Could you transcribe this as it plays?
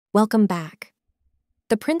Welcome back.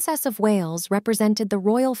 The Princess of Wales represented the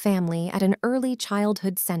royal family at an early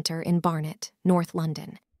childhood centre in Barnet, North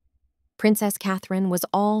London. Princess Catherine was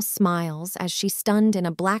all smiles as she stunned in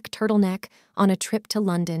a black turtleneck on a trip to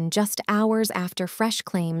London just hours after fresh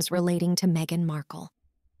claims relating to Meghan Markle.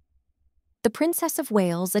 The Princess of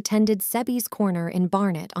Wales attended Sebby's Corner in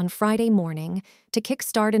Barnet on Friday morning to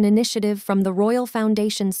kickstart an initiative from the Royal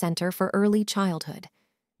Foundation Centre for Early Childhood.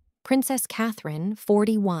 Princess Catherine,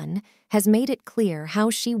 41, has made it clear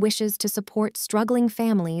how she wishes to support struggling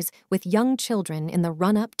families with young children in the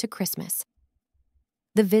run-up to Christmas.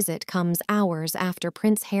 The visit comes hours after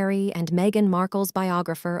Prince Harry and Meghan Markle's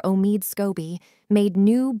biographer Sebby made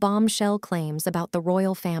new bombshell claims about the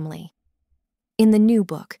royal family. In the new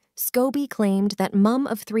book, Sebby claimed that mum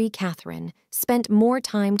of three Catherine spent more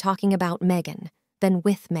time talking about Meghan than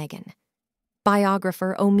with Meghan.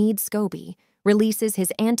 Biographer Sebby releases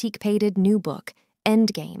his antique-pated new book,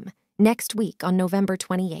 Endgame, next week on November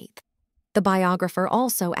 28th. The biographer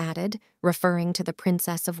also added, referring to the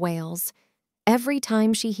Princess of Wales, "Every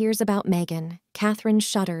time she hears about Meghan, Catherine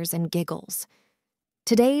shudders and giggles."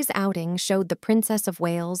 Today's outing showed the Princess of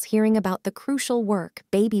Wales hearing about the crucial work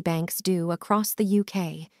baby banks do across the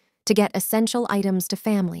UK to get essential items to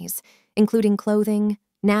families, including clothing,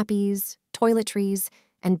 nappies, toiletries,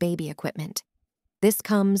 and baby equipment. This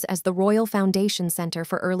comes as the Royal Foundation Centre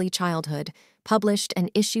for Early Childhood published an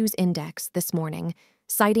issues index this morning,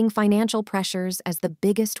 citing financial pressures as the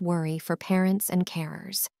biggest worry for parents and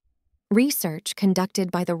carers. Research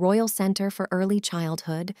conducted by the Royal Centre for Early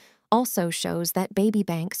Childhood also shows that baby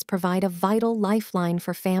banks provide a vital lifeline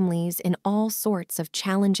for families in all sorts of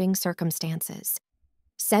challenging circumstances.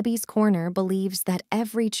 Sebby's Corner believes that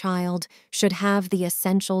every child should have the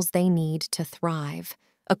essentials they need to thrive,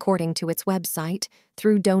 according to its website,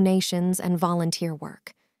 through donations and volunteer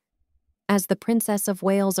work. As the Princess of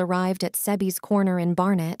Wales arrived at Sebby's Corner in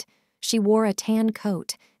Barnet, she wore a tan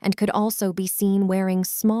coat and could also be seen wearing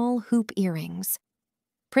small hoop earrings.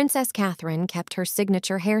 Princess Catherine kept her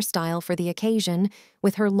signature hairstyle for the occasion,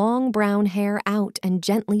 with her long brown hair out and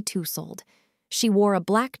gently tousled. She wore a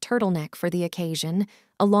black turtleneck for the occasion,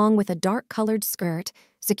 along with a dark-colored skirt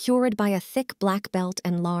secured by a thick black belt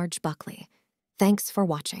and large buckle. Thanks for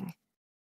watching.